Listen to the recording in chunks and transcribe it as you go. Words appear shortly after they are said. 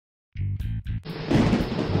Hey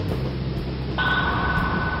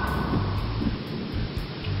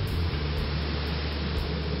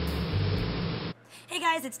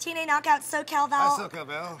guys, it's TNA Knockout SoCal Val. Hi, SoCal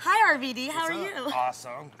Val. Hi, RVD. How are you?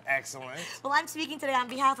 Awesome. Excellent. Well, I'm speaking today on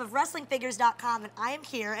behalf of WrestlingFigures.com, and I am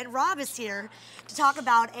here, and Rob is here to talk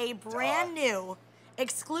about a brand new,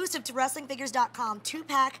 exclusive to WrestlingFigures.com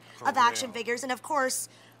 2-pack of action figures, and of course,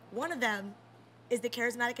 one of them is the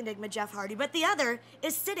charismatic enigma Jeff Hardy, but the other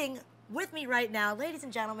is sitting with me right now, ladies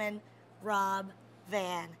and gentlemen, Rob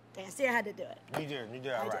Van Dam. See, I had to do it. You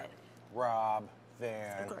did all right. Rob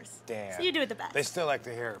Van Of course. Dam. So you do it the best. They still like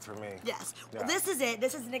to hear it from me. Yes. Yeah. Well, this is it.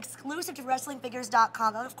 This is an exclusive to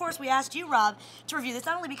WrestlingFigures.com. And of course, we asked you, Rob, to review this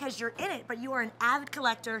not only because you're in it, but you are an avid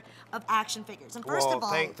collector of action figures. And first of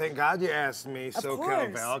all, thank God you asked me,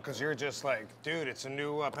 SoCal Val, course. because you're just like, dude, it's a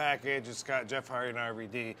new package. It's got Jeff Hardy and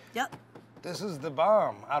RVD. Yep. This is the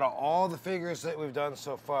bomb. Out of all the figures that we've done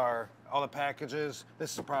so far, all the packages,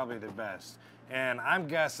 this is probably the best. And I'm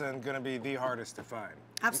guessing gonna be the hardest to find.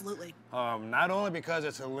 Absolutely. Not only because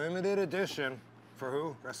it's a limited edition for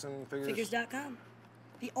who? Wrestling Figures? Figures.com.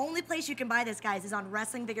 The only place you can buy this, guys, is on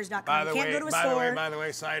WrestlingFigures.com. By You can't go to a store. By the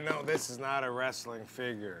way, side note, this is not a wrestling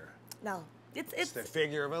figure. No. It's the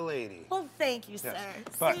figure of a lady. Well, thank you, sir.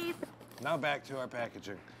 But See? now back to our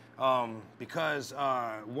packaging. Because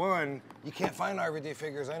one, you can't find RVD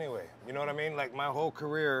figures anyway. You know what I mean? Like my whole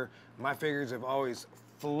career, my figures have always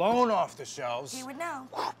flown off the shelves. You would know.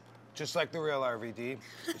 Just like the real RVD.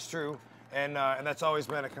 It's true. And that's always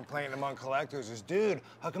been a complaint among collectors is, dude,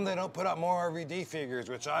 how come they don't put out more RVD figures?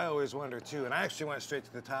 Which I always wonder too. And I actually went straight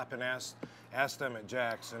to the top and asked them at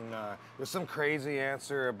Jakks, and there's some crazy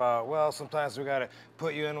answer about, well, sometimes we gotta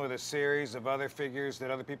put you in with a series of other figures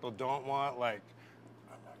that other people don't want, like,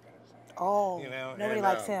 I'm not gonna say. Oh, you know, nobody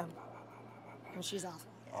likes him. Well, she's awful.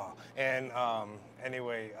 And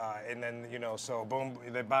anyway, and then, you know, so boom,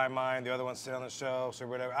 they buy mine, the other ones sit on the shelves or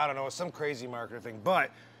whatever. I don't know, it's some crazy marketing thing.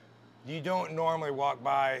 But you don't normally walk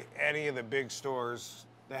by any of the big stores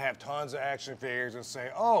that have tons of action figures and say,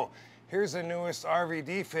 oh, here's the newest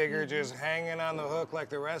RVD figure just hanging on the hook like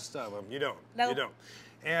the rest of them. You don't. Nope. You don't.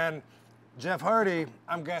 And Jeff Hardy,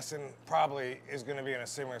 I'm guessing, probably is going to be in a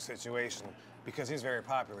similar situation because he's very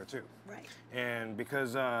popular too. Right. And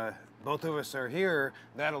because both of us are here,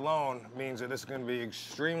 that alone means that this is going to be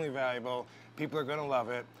extremely valuable. People are going to love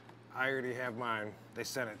it. I already have mine. They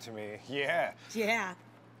sent it to me. Yeah. Yeah.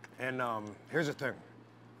 And here's the thing.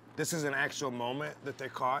 This is an actual moment that they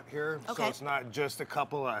caught here. Okay. So it's not just a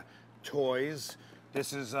couple of toys.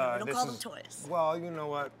 This is... don't call them toys. Well, you know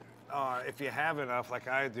what? If you have enough, like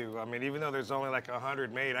I do, I mean, even though there's only like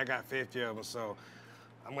 100 made, I got 50 of them, so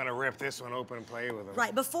I'm gonna rip this one open and play with them.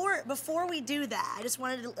 Right. Before we do that, I just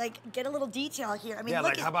wanted to like get a little detail here. I mean, yeah,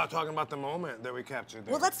 look like how about talking about the moment that we captured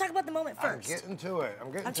there? Well, let's talk about the moment first. I'm getting to it.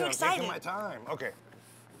 I'm too excited. I'm taking my time. Okay.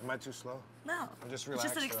 Am I too slow? No. I'm just It's relaxed.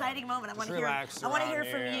 just an exciting moment. I want to hear. Relax I want to hear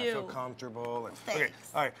around from here. you. I feel comfortable. And, Thanks. okay.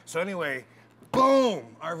 All right. So anyway,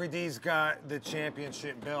 boom! RVD's got the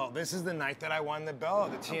championship belt. This is the night that I won the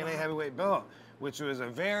belt, the TNA heavyweight belt, which was a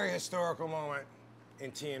very historical moment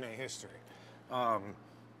in TNA history.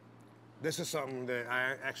 This is something that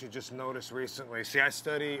I actually just noticed recently. See, I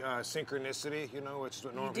study synchronicity, you know, which is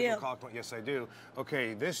what normal people call it. Yes, I do.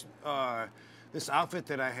 Okay, this outfit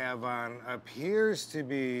that I have on appears to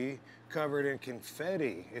be covered in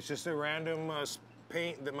confetti. It's just a random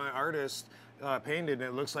paint that my artist painted, and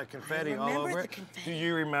it looks like confetti all over it. Do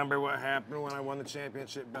you remember what happened when I won the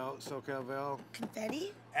championship belt, SoCal Val?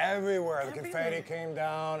 Confetti? Everywhere. The confetti came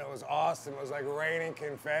down. It was awesome. It was like raining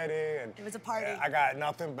confetti. And it was a party. I got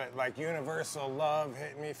nothing but like universal love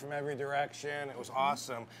hitting me from every direction. It was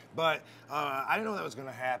awesome. But I didn't know that was going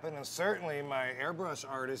to happen. And certainly my airbrush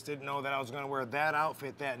artist didn't know that I was going to wear that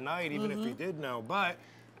outfit that night, even if he did know. But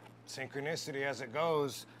synchronicity as it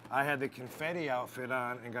goes, I had the confetti outfit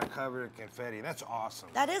on and got covered in confetti. That's awesome.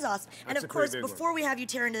 That is awesome. And of course, before we have you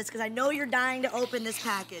tear into this, because I know you're dying to open this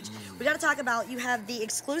package, we got to talk about, you have the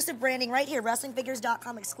exclusive branding right here,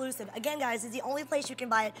 WrestlingFigures.com exclusive. Again, guys, it's the only place you can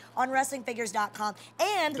buy it on WrestlingFigures.com.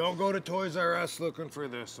 And don't go to Toys R Us looking for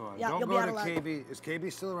this one. Yeah, don't go to KB. Is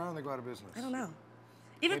KB still around? They go out of business. I don't know.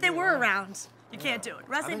 Even if they were around, you can't do it.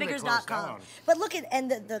 WrestlingFigures.com. But look at,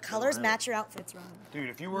 and the colors match your outfits, Ron. Dude,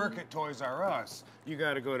 if you work at Toys R Us, you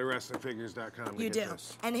got to go to WrestlingFigures.com. You do.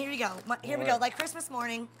 And here you go. Here we go. Like Christmas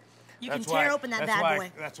morning, you can tear open that bad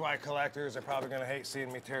boy. That's why collectors are probably going to hate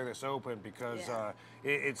seeing me tear this open because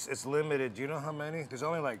it's limited. Do you know how many? There's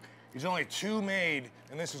only 2 made,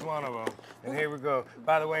 and this is one of them. And here we go.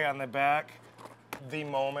 By the way, on the back, the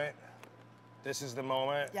moment This is the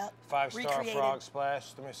moment. Yep. 5-star Recreated. frog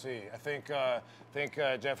splash. Let me see. I think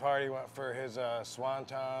Jeff Hardy went for his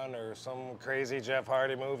swanton or some crazy Jeff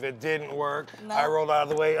Hardy move. It didn't work. No. I rolled all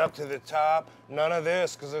the way up to the top. None of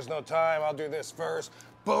this because there's no time. I'll do this first.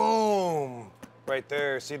 Boom! Right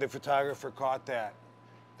there. See, the photographer caught that.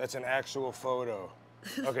 That's an actual photo.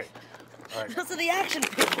 Okay. All right. Those are the action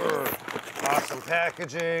figures. Awesome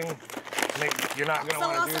packaging. You're not going to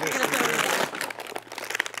want to do this.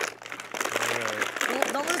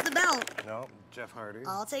 Don't lose the belt. No, Jeff Hardy.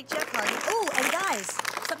 I'll take Jeff Hardy. Oh, and guys,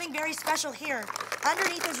 something very special here.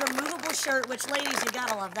 Underneath his removable shirt, which, ladies, you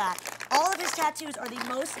gotta love that. All of his tattoos are the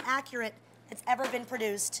most accurate that's ever been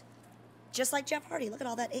produced. Just like Jeff Hardy. Look at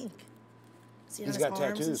all that ink. See on He's his got arms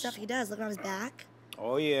tattoos. and stuff? He does. Look on his back.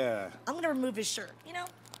 Oh, yeah. I'm gonna remove his shirt, you know?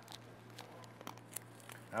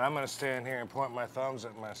 And I'm going to stand here and point my thumbs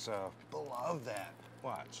at myself. People love that.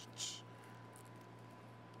 Watch.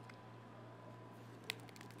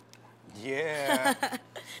 Yeah.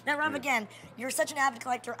 Now, Rob, again, you're such an avid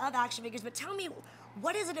collector of action figures, but tell me,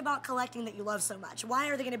 what is it about collecting that you love so much? Why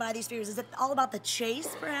are they going to buy these figures? Is it all about the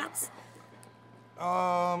chase, perhaps?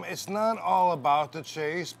 It's not all about the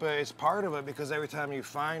chase, but it's part of it because every time you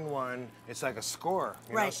find one, it's like a score.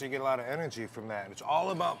 You know, so you get a lot of energy from that. And it's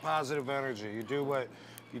all about positive energy. You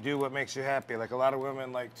do what makes you happy. Like a lot of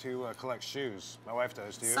women like to collect shoes. My wife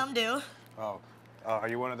does. Do you? Some do. Oh, are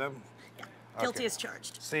you one of them? Yeah. Guilty as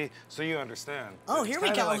charged. See, so you understand. Oh, here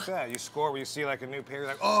we go. Like that. You score when you see like a new pair. You're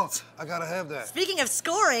like, oh, I gotta have that. Speaking of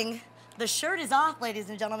scoring, the shirt is off, ladies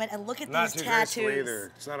and gentlemen, and look at not these too tattoos. graceful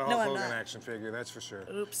either. It's not a Hulk Hogan action figure, that's for sure.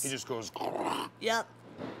 Oops. He just goes. Yep.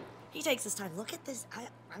 He takes his time. Look at this.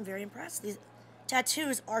 I'm very impressed. These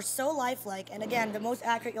tattoos are so lifelike, and again, the most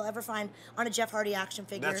accurate you'll ever find on a Jeff Hardy action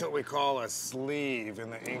figure. That's what we call a sleeve in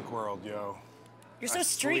the ink world, yo. You're so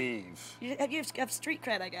street. You have street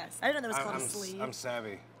cred, I guess. I didn't know that was called a sleeve. I'm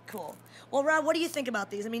savvy. Cool. Well, Rob, what do you think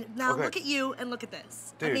about these? I mean, now look at you and look at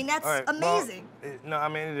this. Dude, I mean, that's right, amazing. Well, no, I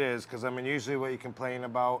mean, it is, because, I mean, usually what you complain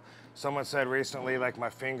about, someone said recently, like, my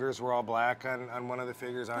fingers were all black on one of the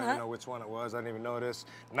figures. I don't even know which one it was. I didn't even notice.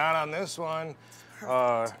 Not on this one.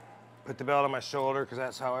 Put the belt on my shoulder, because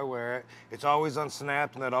that's how I wear it. It's always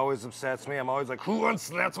unsnapped, and that always upsets me. I'm always like, who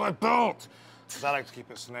unsnaps my belt? Because I like to keep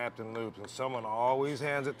it snapped and looped, and someone always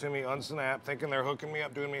hands it to me unsnapped, thinking they're hooking me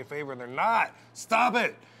up, doing me a favor, and they're not. Stop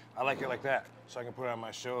it. I like it like that, so I can put it on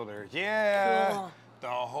my shoulder. Yeah, cool. The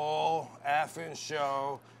whole effing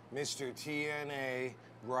show, Mr. TNA,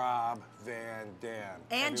 Rob Van Dam.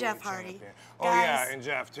 And Jeff Hardy. Oh, yeah, and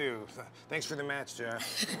Jeff, too. Thanks for the match,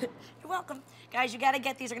 Jeff. You're welcome. Guys, you got to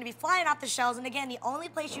get these. They're going to be flying off the shelves, and again, the only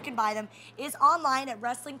place you can buy them is online at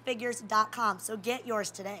WrestlingFigures.com, so get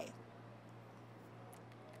yours today.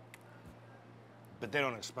 But they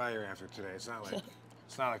don't expire after today. It's not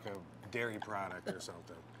like a dairy product or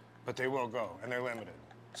something. But they will go, and they're limited.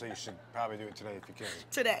 So you should probably do it today if you can.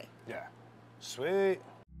 Today. Yeah. Sweet.